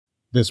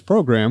This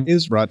program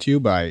is brought to you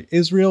by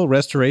Israel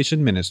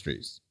Restoration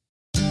Ministries.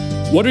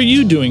 What are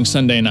you doing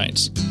Sunday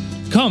nights?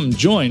 Come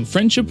join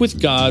Friendship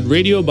with God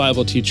radio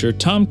Bible teacher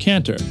Tom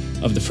Cantor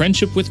of the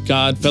Friendship with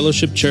God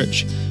Fellowship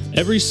Church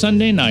every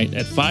Sunday night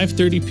at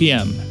 5:30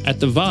 p.m. at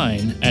The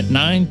Vine at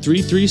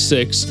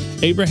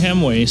 9336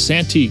 Abraham Way,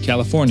 Santee,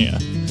 California.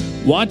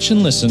 Watch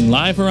and listen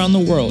live around the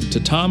world to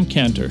Tom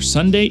Cantor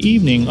Sunday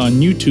evening on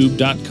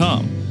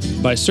YouTube.com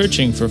by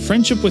searching for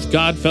Friendship with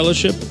God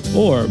Fellowship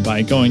or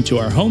by going to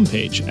our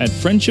homepage at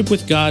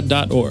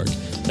friendshipwithgod.org.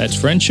 That's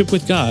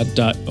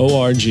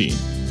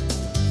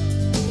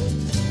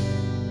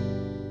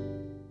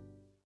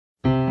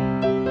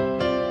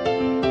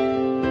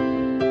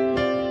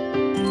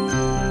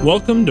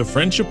Welcome to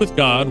Friendship with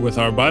God with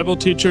our Bible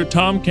teacher,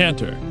 Tom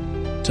Cantor.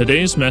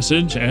 Today's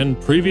message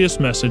and previous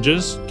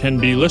messages can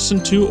be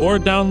listened to or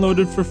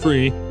downloaded for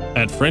free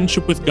at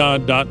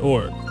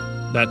friendshipwithgod.org.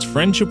 That's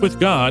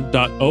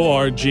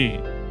friendshipwithgod.org.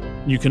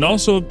 You can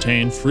also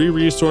obtain free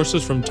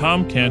resources from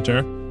Tom Cantor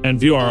and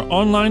view our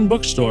online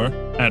bookstore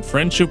at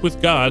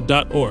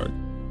friendshipwithgod.org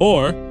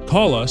or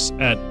call us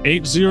at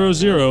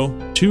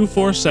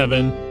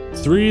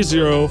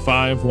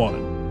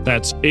 800-247-3051.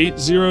 That's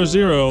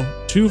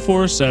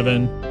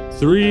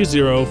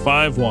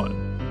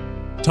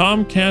 800-247-3051.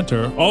 Tom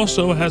Cantor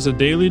also has a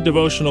daily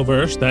devotional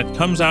verse that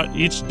comes out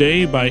each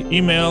day by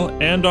email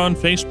and on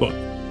Facebook.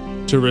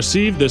 To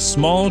receive this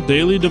small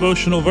daily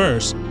devotional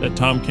verse that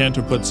Tom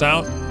Cantor puts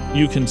out,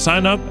 you can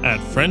sign up at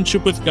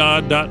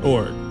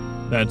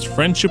friendshipwithgod.org. That's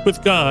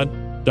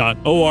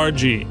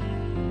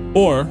friendshipwithgod.org.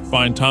 Or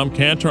find Tom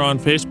Cantor on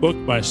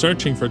Facebook by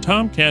searching for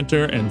Tom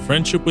Cantor and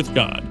Friendship with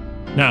God.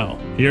 Now,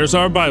 here's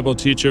our Bible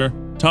teacher,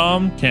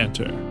 Tom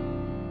Cantor.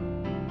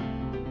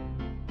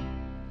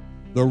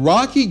 The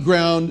rocky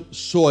ground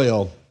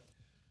soil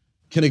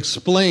can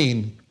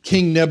explain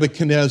King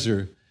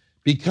Nebuchadnezzar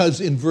because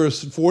in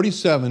verse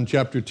 47,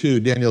 chapter 2,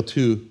 Daniel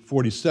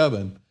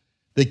 2:47,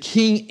 the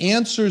king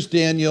answers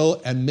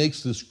Daniel and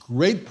makes this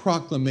great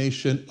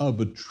proclamation of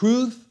a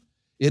truth.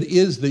 It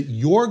is that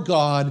your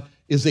God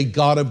is a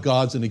God of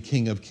gods and a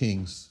King of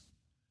kings.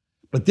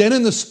 But then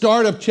in the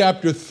start of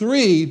chapter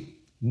 3,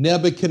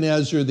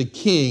 Nebuchadnezzar the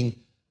king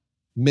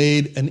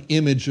made an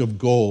image of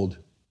gold.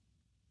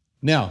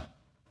 Now,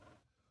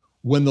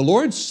 when the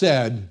Lord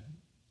said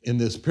in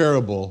this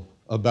parable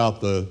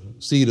about the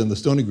seed in the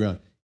stony ground,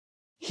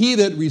 he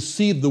that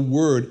received the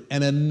word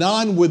and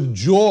anon with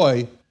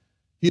joy,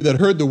 he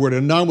that heard the word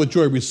and anon with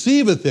joy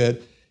receiveth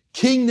it,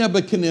 King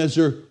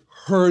Nebuchadnezzar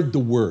heard the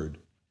word.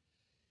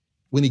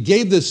 When he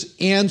gave this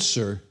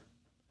answer,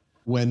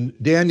 when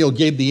Daniel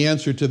gave the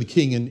answer to the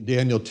king in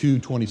Daniel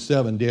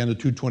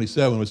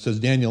 2:27, which says,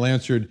 Daniel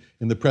answered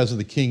in the presence of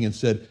the king and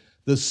said,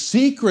 the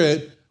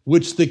secret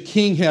which the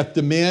king hath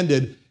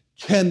demanded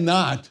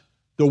cannot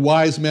the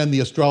wise men, the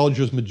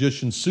astrologers,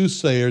 magicians,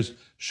 soothsayers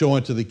show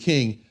unto the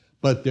king,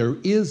 but there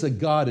is a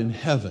God in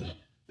heaven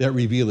that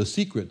revealeth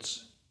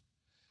secrets.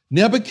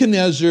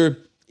 Nebuchadnezzar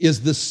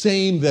is the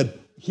same that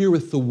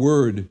heareth the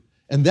word.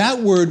 And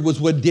that word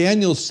was what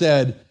Daniel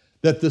said,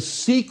 that the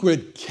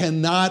secret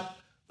cannot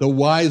the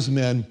wise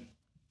men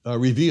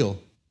reveal.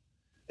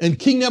 And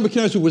King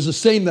Nebuchadnezzar was the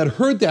same that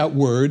heard that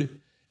word.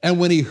 And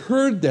when he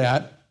heard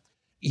that,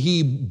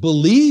 he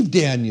believed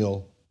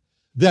Daniel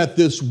that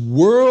this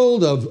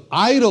world of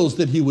idols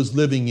that he was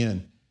living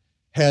in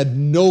had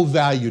no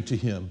value to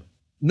him.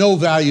 No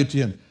value to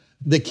him.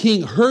 The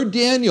king heard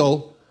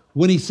Daniel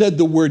when he said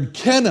the word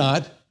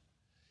cannot.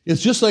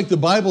 It's just like the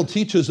Bible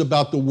teaches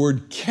about the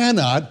word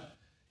cannot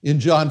in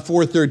John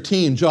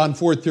 4:13. John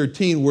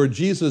 4:13, where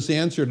Jesus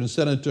answered and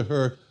said unto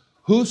her,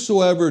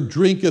 whosoever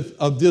drinketh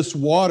of this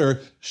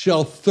water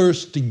shall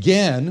thirst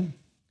again.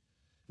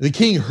 The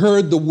king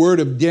heard the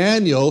word of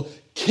Daniel,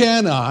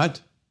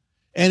 cannot,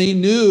 and he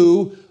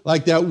knew,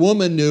 like that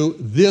woman knew,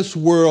 this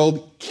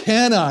world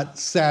cannot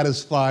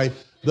satisfy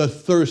the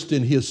thirst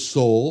in his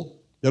soul,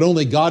 that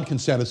only God can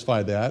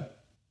satisfy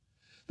that.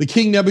 The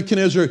king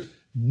Nebuchadnezzar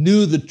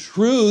knew the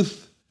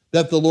truth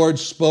that the Lord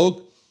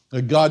spoke.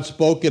 God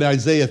spoke in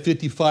Isaiah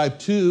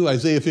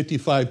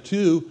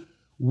 55:2,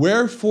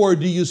 wherefore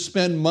do you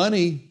spend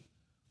money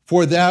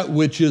for that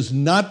which is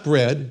not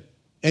bread,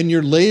 and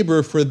your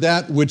labor for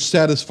that which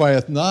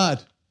satisfieth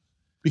not?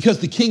 Because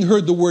the king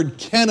heard the word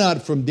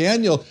cannot from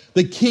Daniel,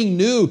 the king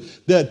knew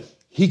that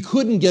he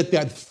couldn't get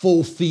that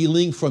full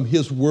feeling from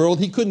his world.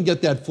 He couldn't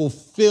get that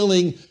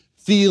fulfilling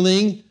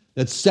feeling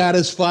that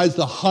satisfies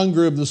the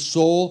hunger of the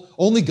soul.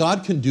 Only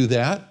God can do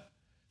that.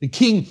 The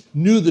king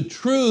knew the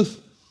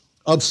truth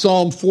of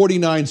Psalm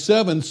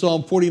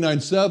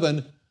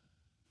 49:7.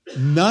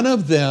 None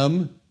of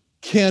them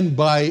can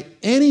by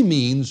any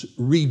means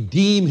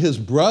redeem his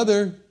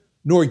brother,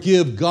 nor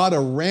give God a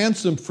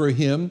ransom for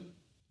him.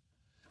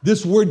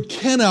 This word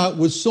cannot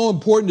was so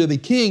important to the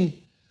king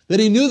that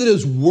he knew that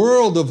his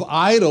world of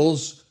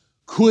idols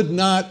could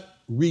not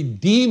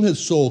redeem his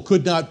soul,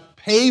 could not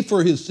pay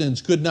for his sins,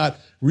 could not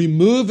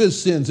remove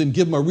his sins and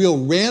give him a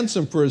real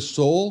ransom for his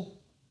soul.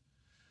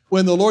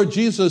 When the Lord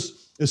Jesus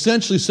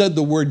essentially said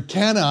the word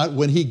cannot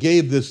when he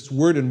gave this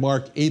word in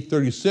Mark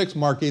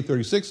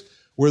 8:36,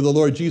 where the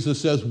Lord Jesus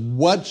says,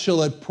 "What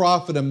shall it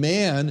profit a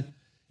man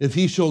if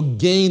he shall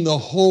gain the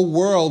whole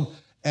world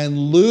and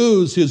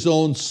lose his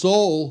own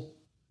soul?"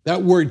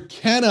 That word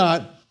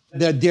cannot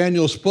that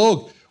Daniel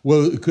spoke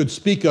could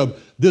speak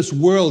of this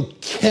world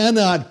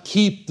cannot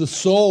keep the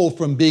soul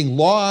from being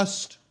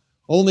lost.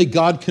 Only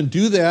God can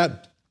do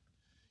that.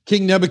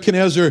 King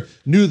Nebuchadnezzar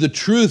knew the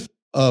truth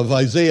of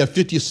Isaiah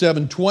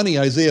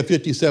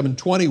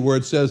 57:20, where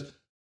it says,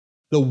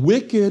 "The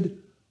wicked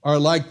are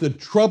like the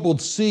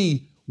troubled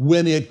sea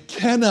when it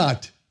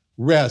cannot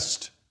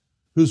rest,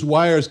 whose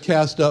waters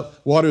cast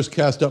up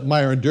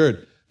mire and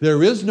dirt.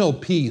 There is no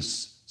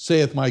peace,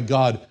 saith my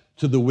God,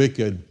 to the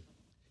wicked."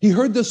 He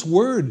heard this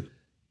word.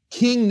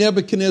 King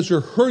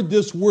Nebuchadnezzar heard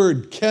this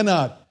word,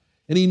 cannot,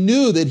 and he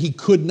knew that he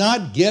could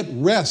not get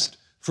rest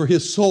for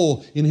his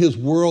soul in his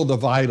world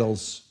of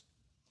idols.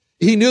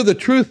 He knew the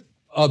truth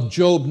of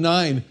Job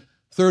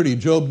 9:30,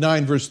 Job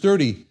 9 verse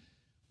 30,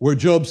 where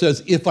Job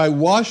says, "If I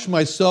wash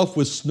myself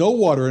with snow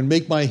water and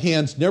make my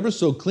hands never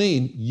so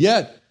clean,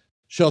 yet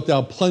shalt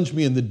thou plunge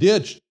me in the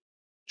ditch."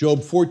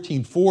 Job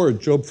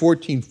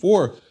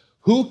 14:4,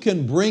 "Who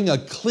can bring a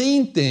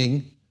clean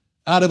thing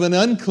out of an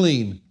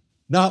unclean?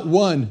 Not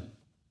one."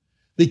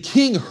 The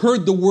king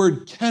heard the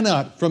word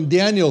cannot from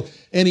Daniel,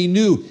 and he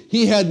knew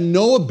he had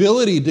no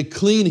ability to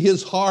clean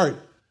his heart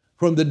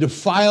from the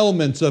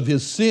defilements of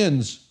his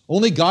sins.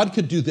 Only God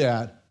could do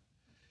that.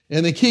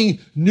 And the king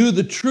knew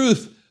the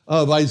truth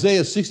of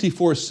Isaiah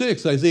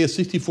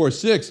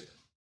 64:6.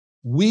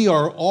 "We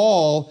are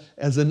all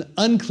as an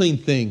unclean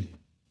thing,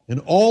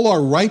 and all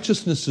our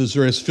righteousnesses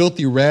are as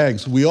filthy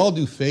rags. We all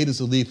do fade as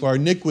a leaf. Our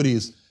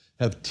iniquities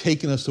have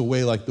taken us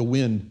away like the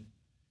wind."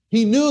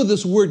 He knew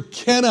this word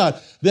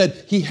cannot,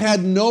 that he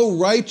had no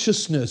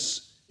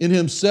righteousness in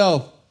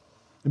himself.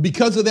 And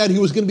because of that, he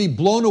was going to be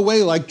blown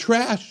away like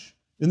trash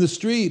in the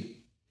street.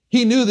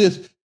 He knew this,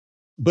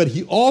 but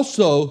he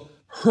also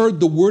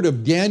heard the word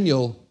of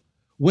Daniel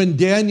when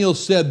Daniel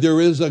said, "There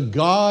is a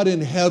God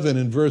in heaven,"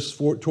 in verse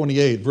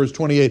 28,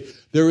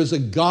 "there is a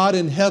God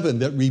in heaven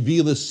that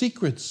revealeth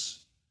secrets."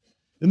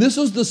 And this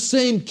was the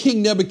same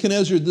King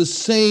Nebuchadnezzar, the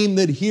same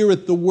that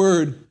heareth the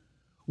word.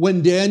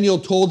 When Daniel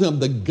told him,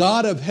 the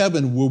God of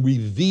heaven will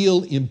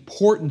reveal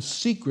important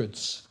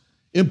secrets.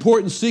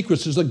 Important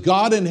secrets. There's a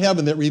God in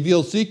heaven that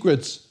reveals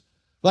secrets.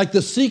 Like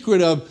the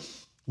secret of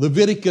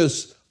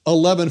Leviticus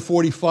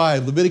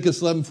 11:45.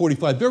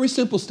 Very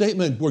simple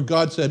statement where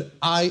God said,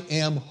 "I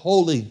am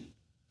holy."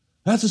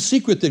 That's a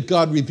secret that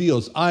God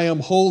reveals. I am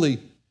holy.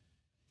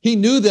 He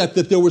knew that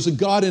there was a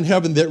God in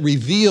heaven that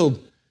revealed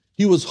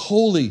he was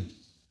holy.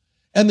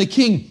 And the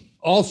king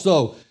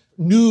also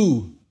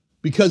knew,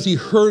 because he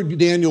heard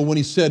Daniel when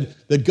he said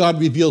that God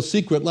reveals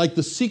secret, like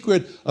the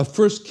secret of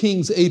 1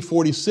 Kings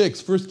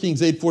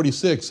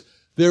 8:46,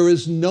 "There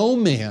is no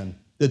man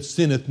that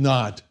sinneth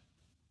not."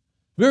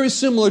 Very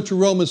similar to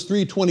Romans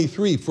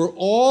 3:23, "For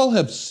all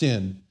have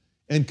sinned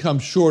and come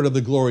short of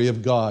the glory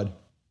of God."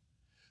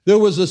 There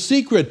was a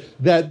secret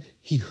that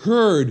he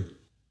heard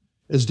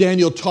as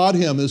Daniel taught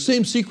him. The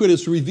same secret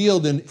is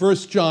revealed in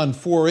 1 John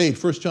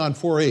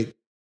 4:8.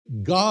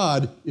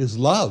 God is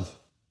love.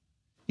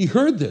 He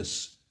heard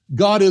this.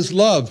 God is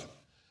love.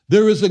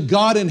 There is a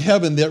God in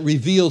heaven that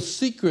reveals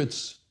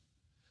secrets.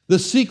 The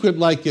secret,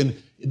 like in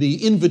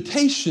the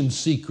invitation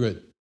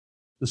secret,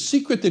 the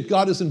secret that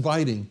God is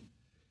inviting,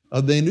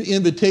 of the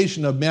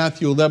invitation of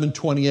Matthew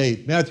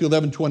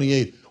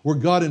 11:28, where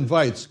God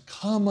invites,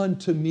 "Come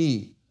unto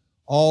me,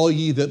 all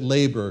ye that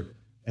labor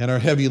and are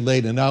heavy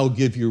laden, and I will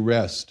give you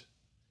rest."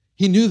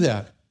 He knew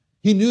that.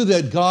 He knew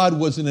that God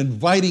was an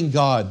inviting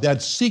God.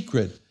 That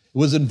secret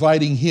was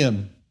inviting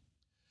him.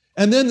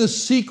 And then the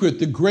secret,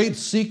 the great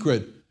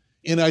secret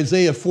in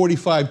Isaiah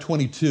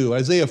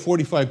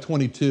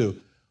 45:22,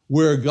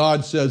 where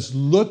God says,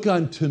 "Look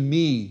unto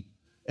me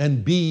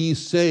and be ye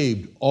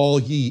saved, all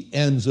ye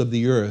ends of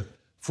the earth,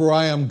 for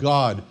I am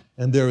God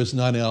and there is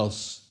none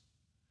else."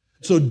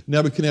 So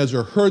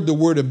Nebuchadnezzar heard the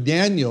word of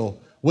Daniel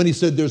when he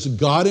said there's a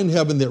God in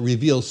heaven that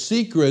reveals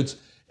secrets,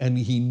 and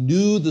he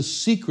knew the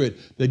secret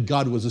that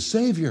God was a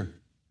Savior,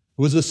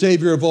 was a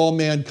Savior of all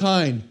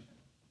mankind.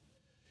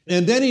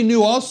 And then he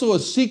knew also a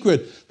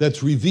secret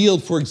that's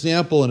revealed, for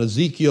example, in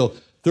Ezekiel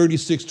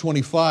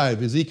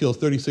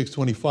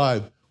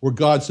 36:25, where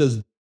God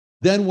says,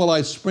 "Then will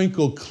I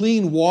sprinkle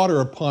clean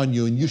water upon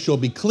you, and you shall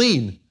be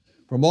clean.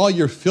 From all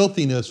your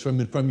filthiness,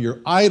 from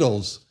your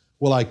idols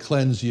will I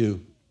cleanse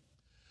you."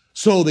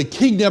 So the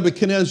king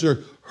Nebuchadnezzar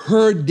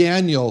heard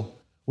Daniel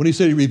when he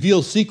said he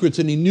revealed secrets,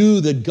 and he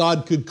knew that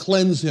God could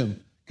cleanse him,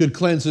 could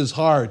cleanse his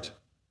heart.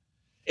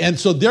 And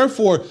so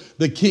therefore,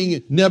 the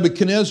king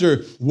Nebuchadnezzar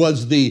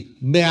was the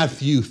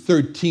Matthew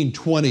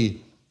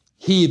 13:20,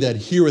 "He that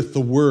heareth the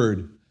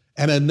word,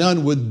 and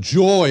anon with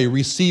joy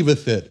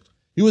receiveth it."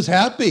 He was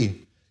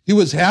happy. He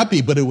was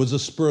happy, but it was a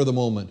spur of the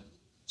moment.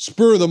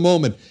 Spur of the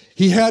moment.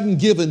 He hadn't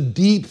given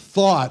deep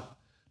thought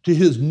to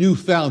his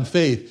newfound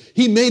faith.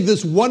 He made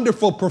this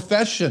wonderful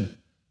profession.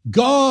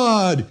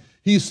 God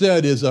he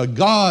said, is a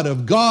God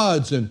of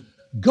gods, and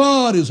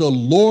God is a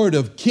Lord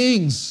of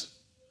kings.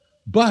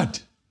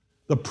 But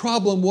the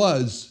problem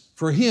was,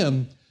 for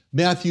him,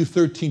 Matthew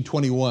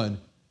 13:21.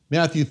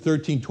 Matthew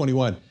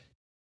 13:21.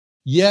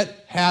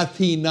 Yet hath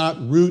he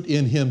not root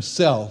in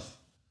himself,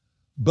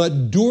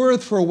 but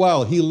dureth for a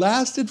while. He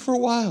lasted for a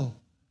while.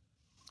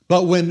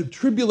 But when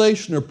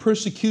tribulation or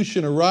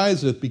persecution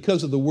ariseth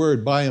because of the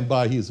word, by and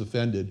by he is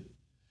offended.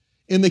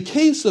 In the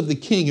case of the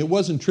king, it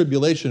wasn't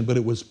tribulation, but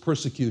it was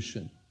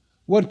persecution.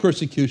 What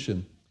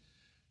persecution?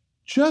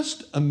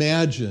 Just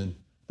imagine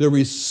the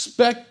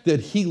respect that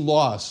he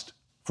lost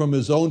from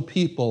his own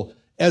people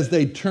as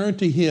they turned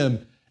to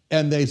him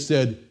and they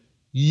said,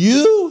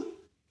 "You,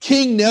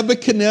 King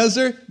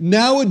Nebuchadnezzar,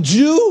 now a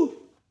Jew?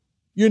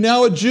 You're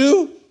now a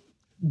Jew?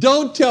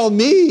 Don't tell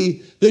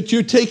me that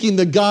you're taking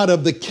the God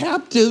of the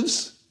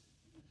captives.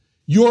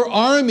 Your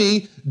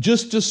army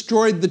just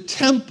destroyed the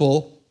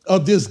temple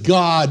of this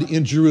God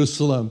in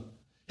Jerusalem.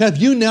 Have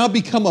you now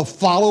become a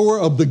follower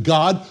of the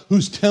God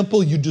whose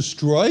temple you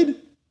destroyed?"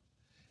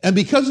 And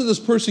because of this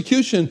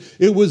persecution,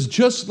 it was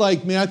just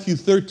like Matthew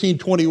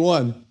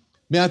 13:21.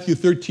 Matthew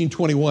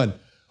 13:21.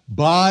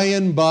 By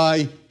and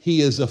by,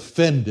 he is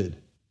offended.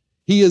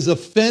 He is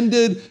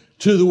offended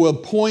to a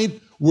point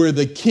where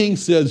the king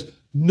says,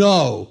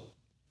 "No,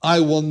 I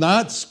will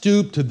not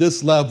stoop to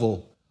this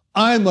level.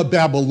 I'm a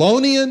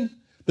Babylonian,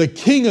 the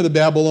king of the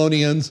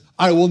Babylonians.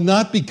 I will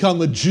not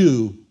become a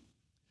Jew."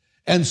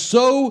 And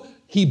so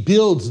he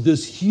builds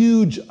this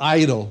huge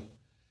idol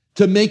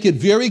to make it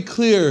very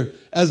clear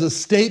as a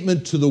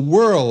statement to the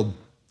world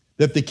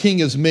that the king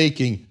is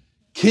making.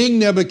 King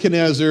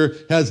Nebuchadnezzar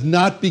has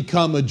not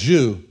become a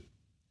Jew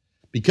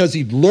because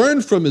he'd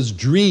learned from his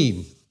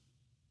dream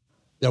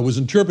that was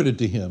interpreted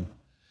to him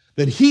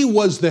that he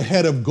was the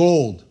head of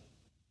gold.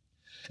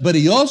 But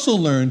he also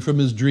learned from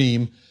his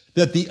dream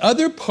that the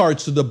other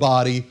parts of the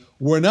body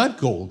were not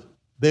gold.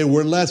 They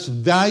were less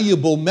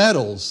valuable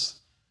metals.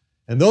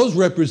 And those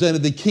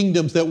represented the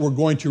kingdoms that were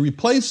going to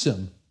replace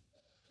him.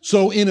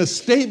 So in a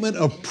statement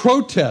of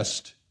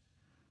protest,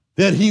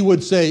 that he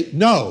would say,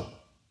 "No,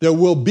 there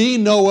will be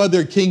no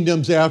other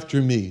kingdoms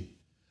after me."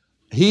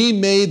 He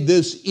made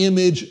this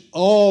image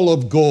all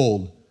of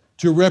gold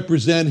to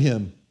represent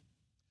him.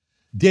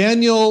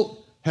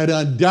 Daniel had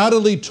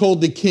undoubtedly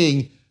told the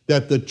king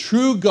that the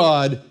true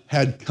God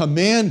had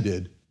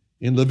commanded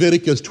in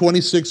Leviticus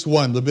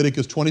 26:1,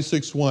 Leviticus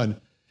 26:1,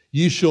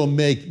 "Ye shall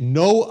make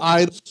no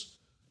idols,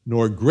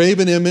 nor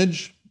graven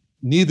image,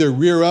 neither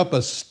rear up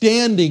a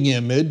standing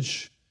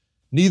image,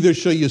 neither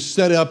shall you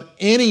set up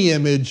any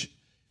image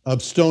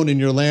of stone in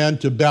your land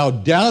to bow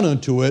down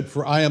unto it,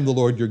 for I am the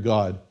Lord your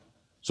God."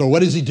 So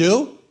what does he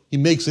do? He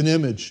makes an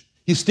image.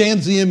 He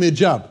stands the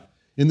image up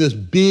in this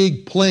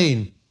big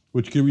plain,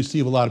 which could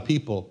receive a lot of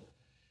people.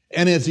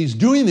 And as he's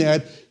doing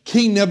that,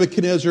 King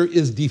Nebuchadnezzar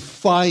is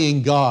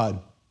defying God.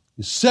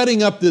 He's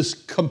setting up this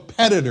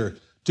competitor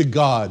to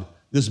God,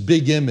 this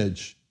big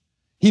image.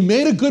 He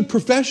made a good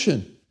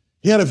profession.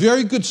 He had a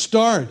very good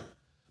start,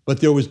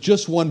 but there was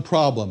just one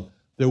problem.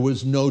 There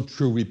was no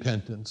true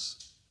repentance.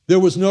 There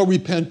was no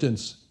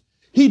repentance.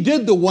 He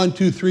did the 1,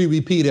 2, 3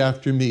 repeat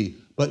after me,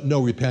 but no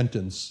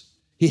repentance.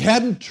 He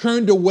hadn't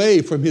turned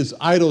away from his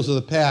idols of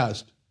the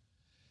past.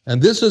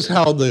 And this is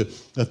how the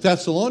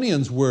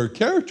Thessalonians were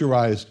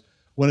characterized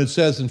when it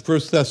says in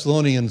 1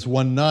 Thessalonians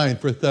 1:9,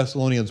 1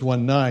 Thessalonians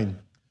 1:9,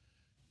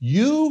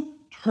 "You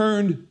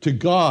turned to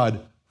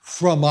God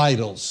from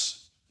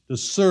idols to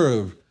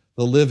serve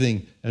the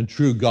living and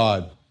true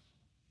God."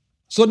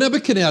 So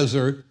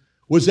Nebuchadnezzar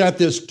was at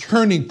this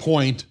turning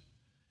point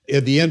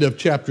at the end of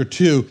chapter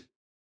 2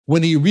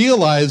 when he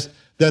realized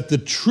that the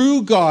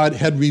true God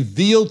had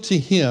revealed to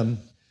him,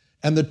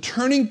 and the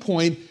turning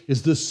point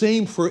is the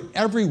same for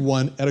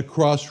everyone at a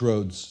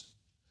crossroads.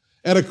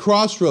 At a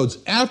crossroads,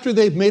 after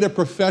they've made a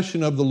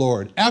profession of the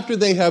Lord, after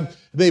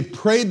they've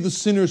prayed the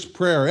sinner's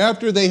prayer,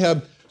 after they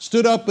have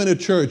stood up in a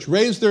church,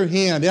 raised their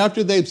hand,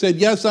 after they've said,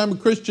 "Yes, I'm a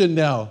Christian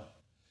now."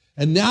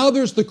 And now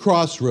there's the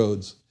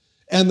crossroads.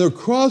 And the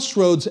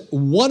crossroads,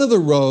 one of the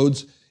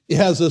roads,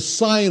 has a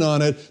sign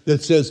on it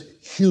that says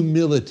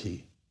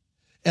humility.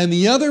 And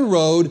the other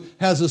road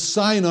has a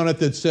sign on it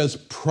that says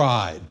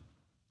pride.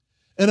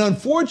 And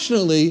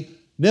unfortunately,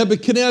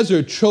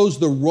 Nebuchadnezzar chose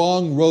the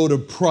wrong road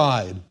of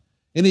pride.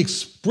 And he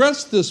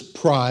expressed this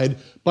pride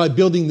by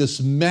building this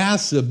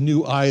massive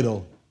new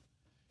idol.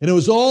 And it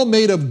was all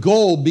made of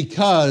gold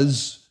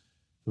because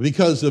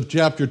of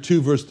chapter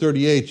 2, verse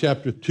 38,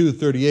 chapter 2,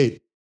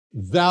 38.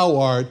 "Thou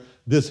art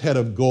this head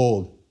of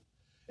gold."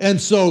 And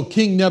so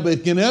King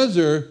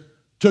Nebuchadnezzar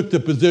took the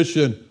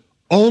position,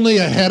 only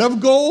a head of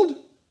gold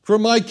for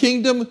my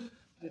kingdom,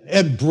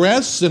 and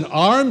breasts and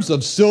arms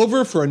of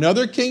silver for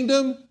another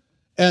kingdom,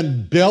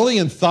 and belly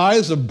and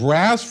thighs of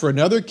brass for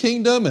another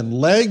kingdom, and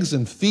legs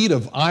and feet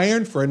of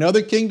iron for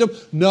another kingdom.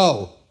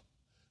 No,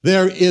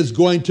 there is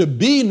going to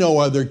be no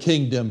other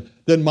kingdom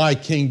than my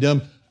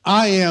kingdom.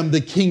 I am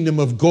the kingdom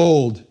of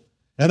gold,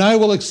 and I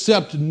will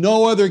accept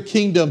no other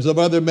kingdoms of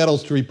other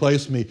metals to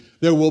replace me.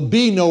 There will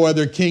be no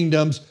other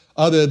kingdoms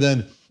other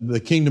than the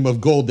kingdom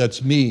of gold,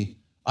 that's me.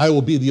 I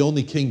will be the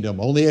only kingdom.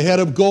 Only a head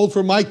of gold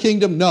for my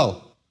kingdom?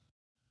 No.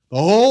 The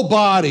whole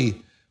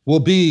body will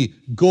be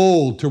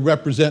gold to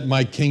represent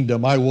my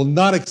kingdom. I will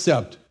not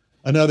accept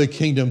another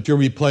kingdom to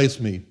replace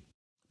me.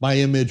 My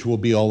image will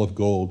be all of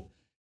gold.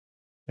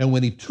 And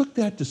when he took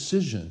that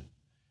decision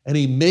and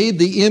he made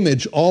the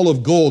image all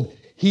of gold,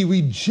 he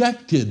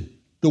rejected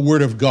the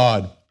word of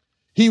God.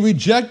 He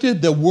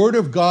rejected the word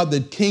of God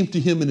that came to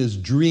him in his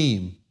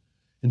dream.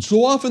 And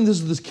so often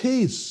this is the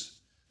case.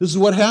 This is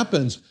what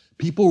happens.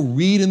 People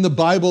read in the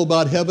Bible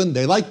about heaven,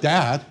 they like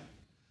that.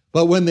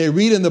 But when they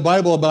read in the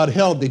Bible about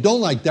hell, they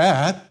don't like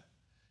that.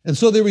 And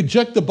so they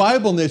reject the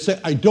Bible and they say,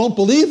 I don't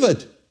believe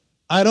it.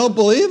 I don't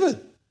believe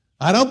it.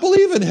 I don't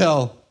believe in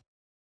hell.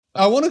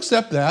 I won't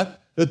accept that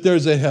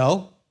there's a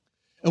hell.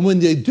 And when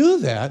they do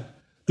that,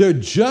 they're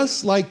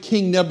just like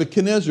King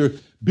Nebuchadnezzar,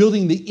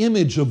 building the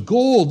image of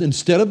gold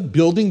instead of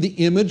building the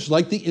image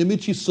like the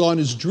image he saw in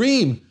his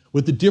dream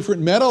with the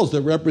different metals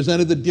that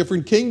represented the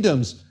different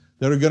kingdoms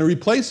that are going to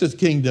replace his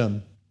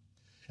kingdom.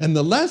 And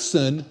the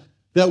lesson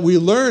that we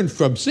learned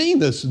from seeing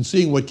this and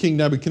seeing what King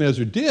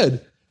Nebuchadnezzar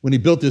did when he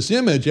built this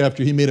image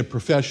after he made a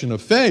profession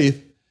of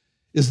faith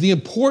is the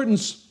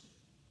importance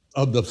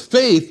of the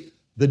faith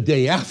the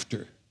day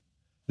after.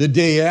 The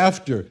day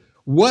after.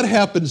 What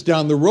happens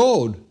down the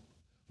road?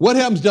 What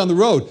happens down the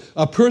road?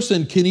 A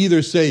person can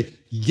either say,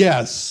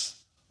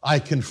 yes, I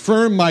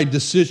confirm my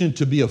decision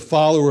to be a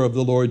follower of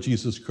the Lord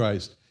Jesus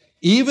Christ.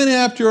 Even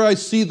after I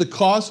see the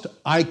cost,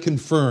 I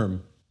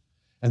confirm.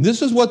 And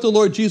this is what the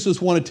Lord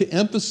Jesus wanted to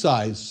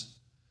emphasize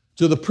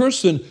to the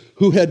person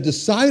who had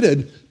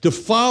decided to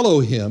follow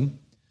him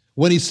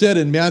when he said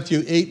in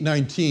Matthew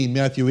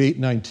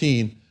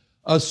 8:19,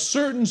 a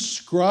certain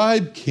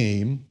scribe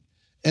came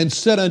and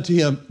said unto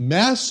him,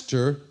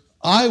 Master,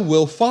 I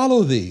will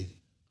follow thee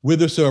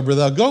whithersoever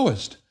thou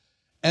goest.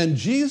 And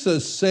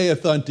Jesus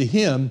saith unto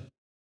him,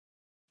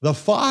 the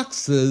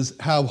foxes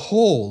have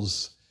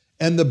holes,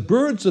 and the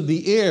birds of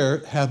the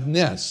air have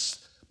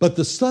nests, but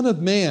the Son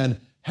of Man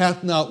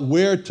hath not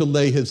where to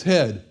lay his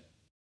head.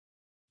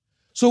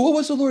 So what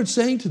was the Lord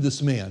saying to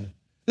this man?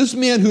 This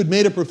man who had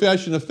made a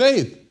profession of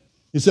faith.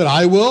 He said,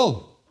 I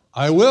will,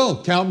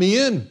 count me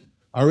in.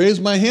 I raise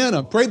my hand,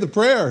 I prayed the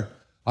prayer.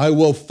 I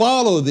will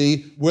follow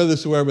thee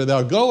whithersoever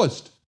thou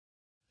goest.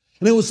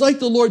 And it was like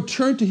the Lord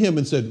turned to him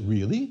and said,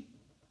 really?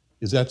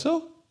 Is that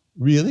so?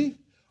 Really?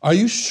 Are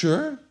you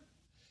sure?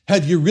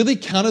 Have you really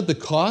counted the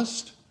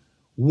cost?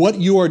 What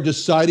you are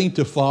deciding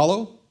to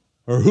follow?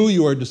 Or who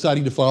you are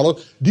deciding to follow?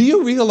 Do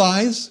you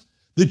realize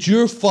that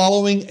you're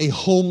following a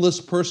homeless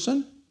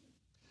person?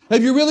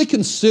 Have you really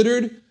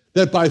considered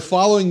that by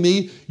following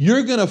me,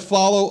 you're going to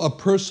follow a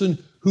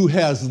person who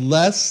has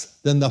less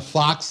than the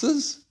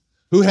foxes?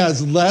 Who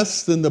has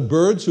less than the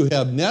birds who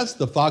have nests,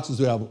 the foxes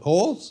who have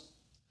holes?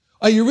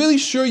 Are you really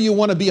sure you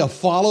want to be a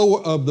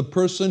follower of the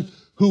person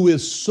who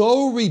is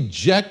so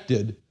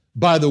rejected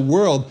by the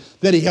world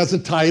that he has a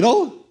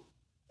title?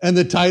 And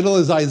the title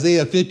is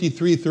Isaiah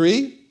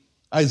 53:3.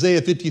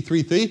 Isaiah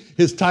 53:3.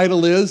 His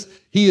title is,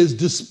 he is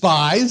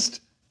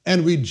despised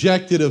and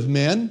rejected of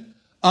men,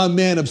 a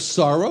man of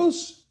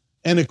sorrows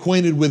and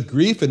acquainted with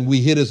grief, and we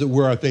hid, as it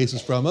were, our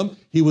faces from him.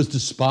 He was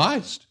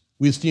despised.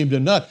 We esteemed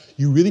him not.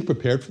 You really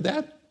prepared for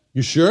that?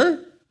 You sure?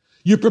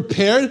 You're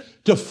prepared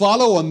to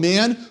follow a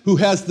man who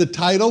has the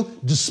title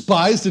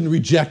despised and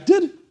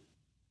rejected?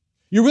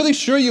 You're really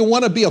sure you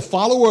want to be a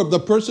follower of the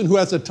person who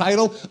has a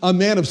title, a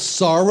man of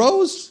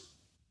sorrows?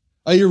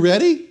 Are you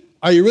ready?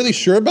 Are you really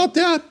sure about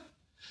that?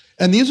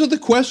 And these are the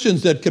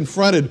questions that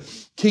confronted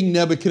King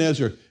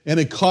Nebuchadnezzar, and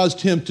it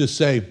caused him to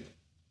say,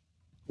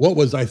 what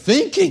was I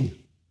thinking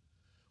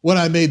when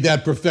I made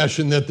that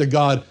profession that the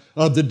God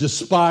of the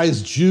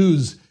despised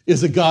Jews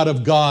is a God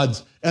of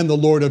gods and the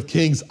Lord of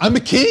kings? I'm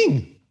a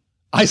king.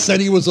 I said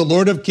he was a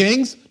Lord of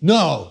kings?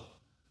 No.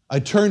 I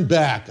turned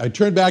back. I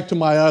turned back to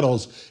my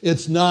idols.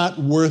 It's not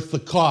worth the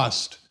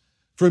cost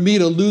for me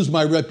to lose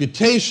my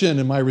reputation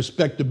and my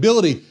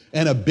respectability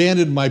and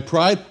abandon my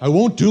pride. I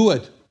won't do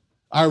it.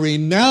 I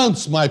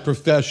renounce my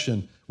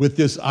profession with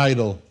this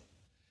idol.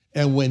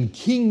 And when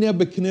King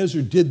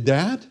Nebuchadnezzar did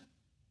that,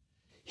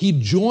 he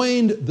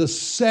joined the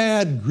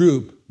sad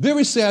group,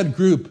 very sad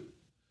group,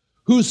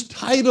 whose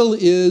title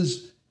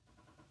is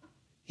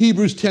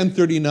Hebrews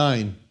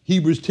 10:39.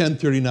 Hebrews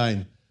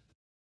 10:39.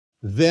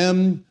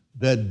 Them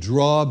that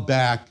draw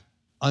back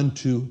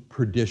unto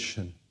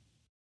perdition.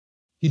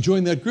 He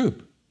joined that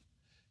group.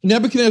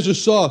 Nebuchadnezzar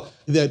saw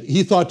that,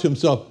 he thought to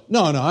himself,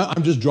 no,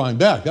 I'm just drawing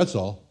back, that's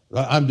all.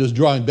 I'm just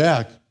drawing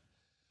back.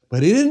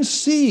 But he didn't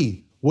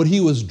see what he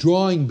was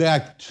drawing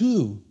back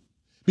to,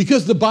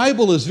 because the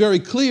Bible is very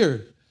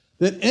clear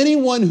that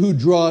anyone who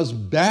draws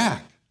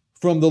back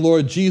from the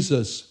Lord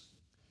Jesus,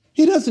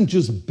 he doesn't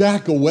just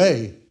back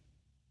away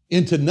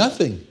into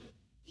nothing.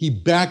 He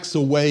backs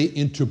away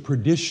into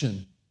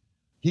perdition.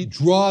 He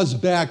draws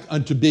back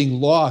unto being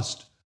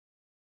lost.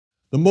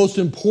 The most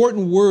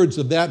important words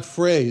of that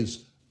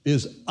phrase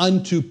is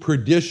unto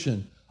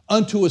perdition,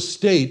 unto a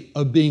state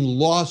of being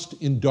lost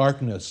in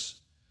darkness.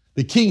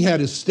 The king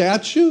had his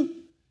statue,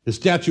 His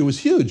statue was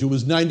huge. It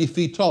was 90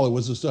 feet tall. It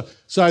was the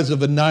size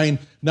of a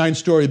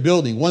nine-story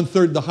building,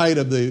 1/3 the height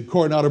of the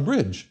Coronado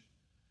Bridge.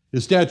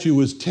 His statue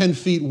was 10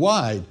 feet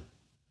wide.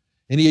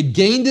 And he had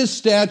gained his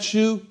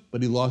statue,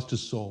 but he lost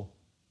his soul.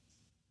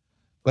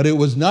 But it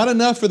was not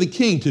enough for the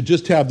king to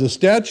just have the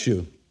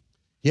statue.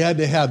 He had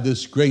to have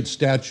this great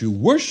statue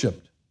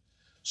worshipped.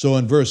 So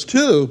in verse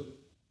 2,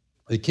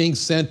 the king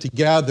sent to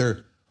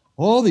gather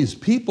all these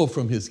people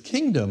from his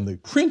kingdom, the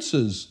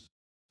princes,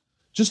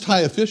 just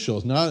high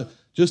officials, not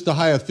just the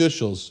high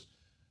officials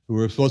who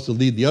were supposed to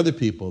lead the other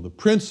people, the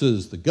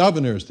princes, the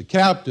governors, the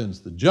captains,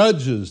 the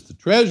judges, the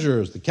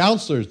treasurers, the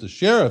counselors, the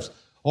sheriffs,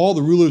 all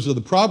the rulers of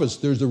the province.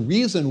 There's a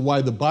reason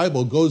why the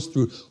Bible goes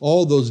through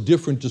all those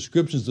different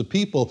descriptions of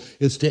people.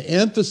 It's to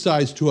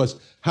emphasize to us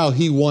how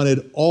he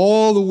wanted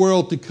all the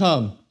world to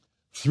come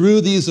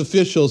through these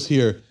officials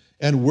here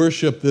and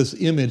worship this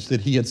image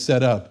that he had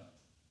set up.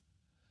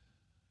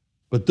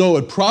 But though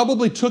it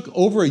probably took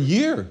over a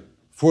year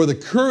for the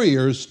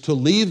couriers to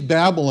leave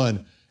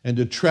Babylon and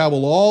to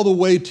travel all the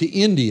way to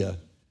India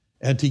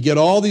and to get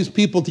all these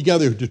people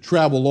together to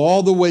travel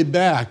all the way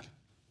back,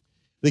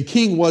 the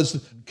king was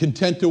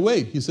content to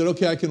wait. He said,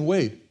 okay, I can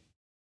wait.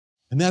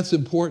 And that's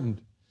important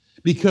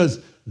because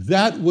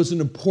that was an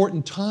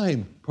important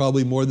time,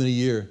 probably more than a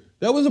year.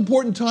 That was an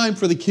important time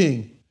for the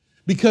king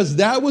because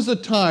that was a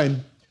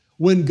time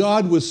when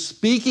God was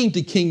speaking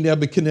to King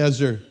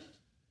Nebuchadnezzar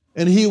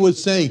and he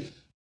was saying,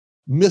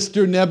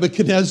 Mr.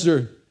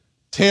 Nebuchadnezzar,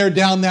 tear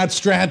down that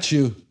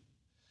statue.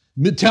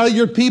 Tell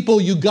your people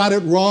you got it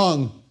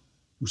wrong.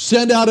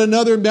 Send out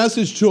another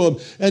message to them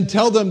and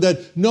tell them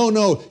that,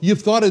 no,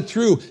 you've thought it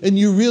through and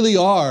you really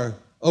are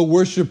a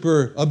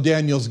worshiper of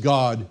Daniel's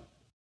God.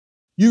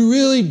 You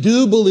really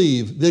do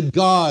believe that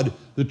God,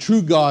 the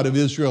true God of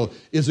Israel,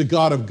 is a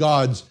God of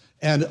gods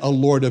and a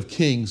Lord of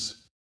kings.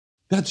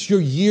 That's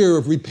your year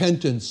of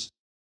repentance.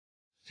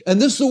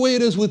 And this is the way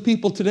it is with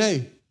people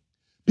today.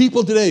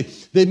 People today,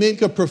 they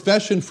make a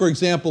profession, for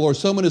example, or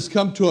someone has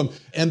come to them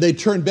and they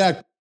turn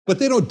back, but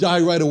they don't die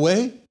right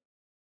away.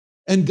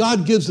 And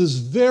God gives us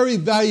very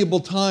valuable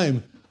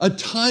time, a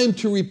time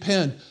to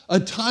repent, a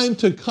time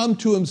to come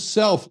to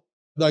himself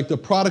like the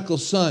prodigal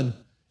son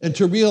and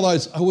to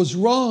realize I was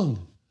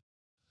wrong.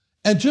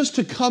 And just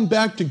to come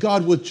back to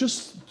God with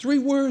just 3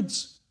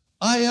 words,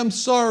 I am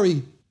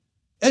sorry.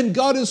 And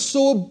God is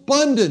so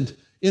abundant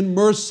in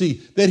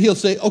mercy that he'll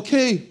say,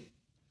 okay,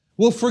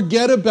 we'll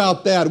forget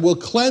about that. We'll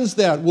cleanse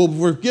that. We'll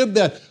forgive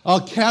that.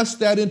 I'll cast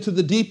that into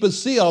the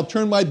deepest sea. I'll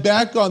turn my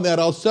back on that.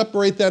 I'll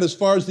separate that as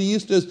far as the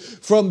east is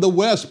from the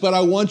west, but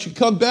I want you to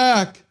come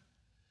back.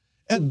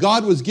 And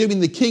God was giving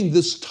the king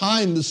this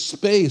time, this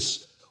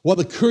space, while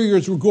the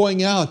couriers were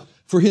going out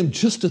for him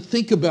just to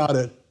think about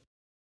it.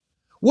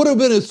 Would have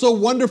been so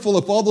wonderful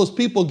if all those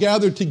people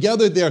gathered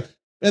together there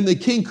and the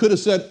king could have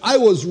said, I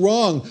was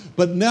wrong,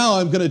 but now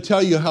I'm going to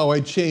tell you how I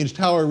changed,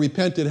 how I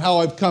repented, how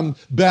I've come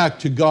back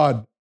to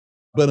God.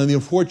 But the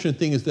unfortunate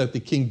thing is that the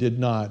king did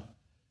not.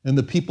 And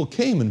the people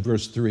came in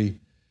verse 3,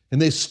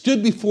 and they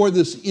stood before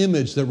this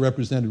image that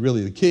represented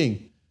really the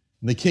king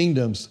and the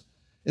kingdoms.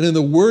 And in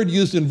the word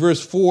used in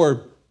verse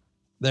 4,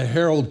 the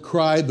herald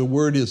cried, the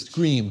word is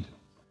screamed.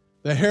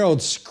 The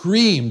herald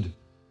screamed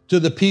to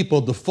the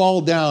people to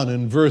fall down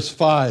in verse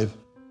 5.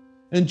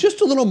 And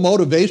just a little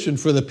motivation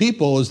for the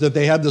people is that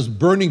they had this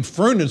burning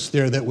furnace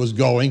there that was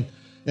going,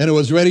 and it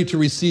was ready to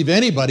receive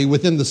anybody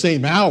within the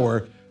same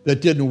hour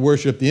that didn't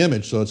worship the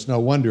image. So it's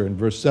no wonder in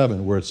verse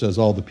 7 where it says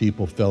all the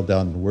people fell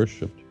down and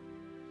worshiped.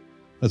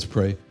 Let's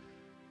pray.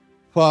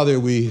 Father,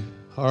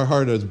 our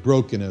heart is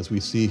broken as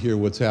we see here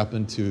what's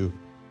happened to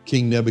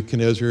King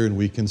Nebuchadnezzar, and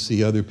we can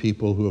see other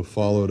people who have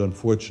followed,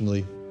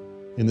 unfortunately,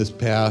 in this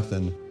path.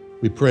 And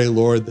we pray,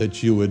 Lord,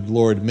 that you would,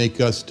 Lord, make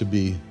us to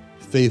be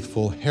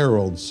faithful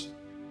heralds,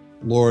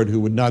 Lord, who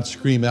would not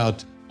scream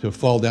out to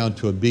fall down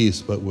to a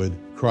beast, but would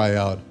cry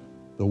out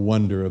the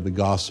wonder of the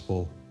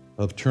gospel,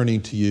 of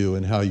turning to you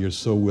and how you're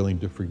so willing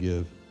to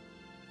forgive.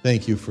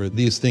 Thank you for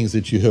these things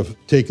that you have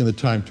taken the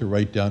time to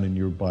write down in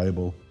your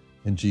Bible.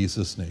 In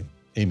Jesus' name,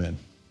 amen.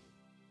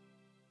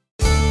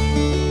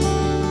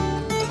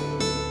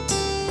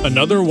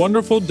 Another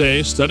wonderful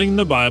day studying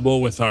the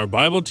Bible with our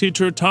Bible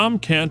teacher, Tom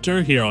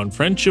Cantor, here on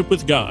Friendship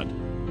with God.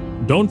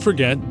 Don't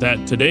forget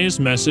that today's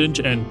message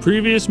and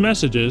previous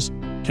messages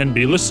can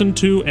be listened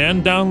to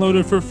and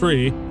downloaded for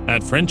free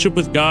at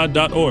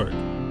friendshipwithgod.org.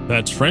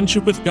 That's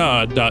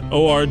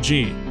friendshipwithgod.org.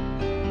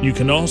 You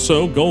can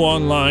also go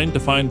online to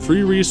find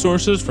free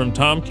resources from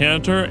Tom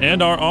Cantor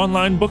and our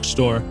online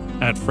bookstore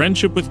at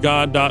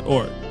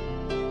friendshipwithgod.org.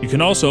 You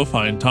can also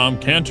find Tom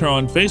Cantor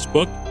on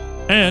Facebook,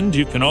 and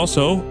you can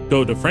also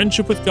go to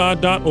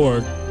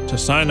friendshipwithgod.org to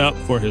sign up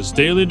for his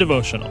daily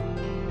devotional.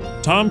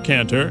 Tom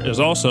Cantor is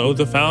also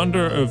the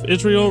founder of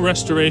Israel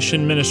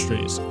Restoration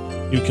Ministries.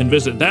 You can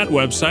visit that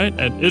website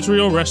at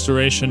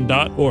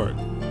israelrestoration.org.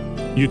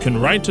 You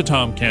can write to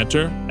Tom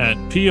Cantor at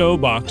P.O.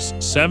 Box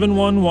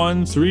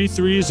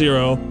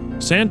 711330,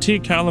 Santee,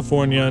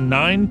 California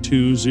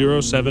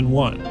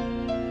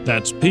 92071.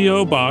 That's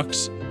P.O.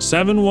 Box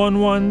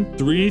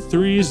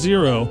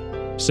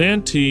 711330,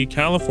 Santee,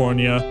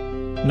 California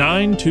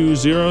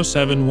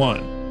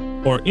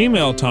 92071, or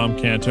email Tom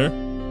Cantor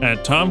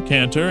at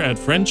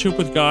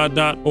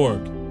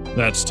tomcantor@friendshipwithgod.org.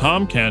 That's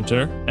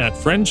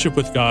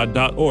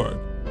tomcantor@friendshipwithgod.org.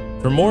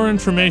 For more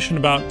information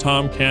about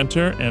Tom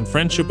Cantor and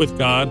Friendship with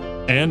God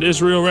and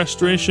Israel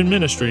Restoration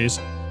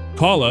Ministries,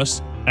 call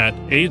us at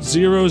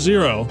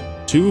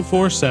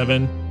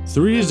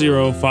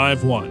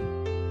 800-247-3051.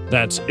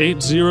 That's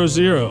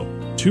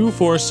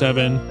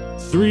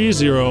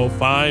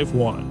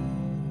 800-247-3051.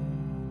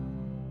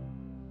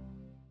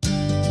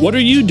 What are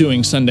you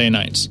doing Sunday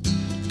nights?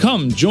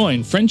 Come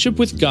join Friendship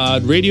with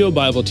God radio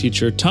Bible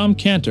teacher Tom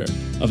Cantor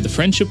of the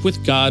Friendship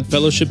with God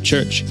Fellowship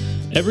Church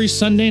every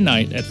Sunday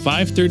night at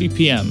 5:30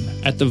 p.m.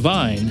 at The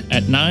Vine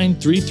at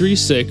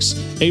 9336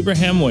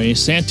 Abraham Way,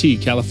 Santee,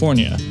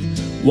 California.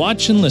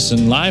 Watch and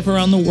listen live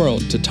around the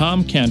world to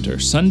Tom Cantor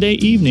Sunday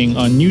evening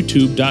on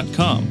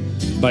YouTube.com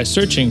by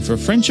searching for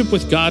Friendship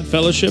with God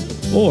Fellowship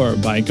or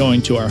by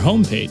going to our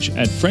homepage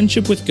at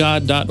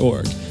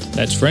friendshipwithgod.org.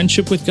 That's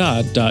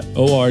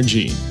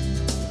friendshipwithgod.org.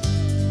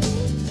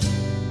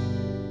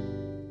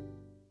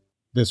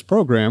 This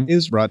program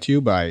is brought to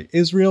you by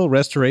Israel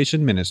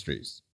Restoration Ministries.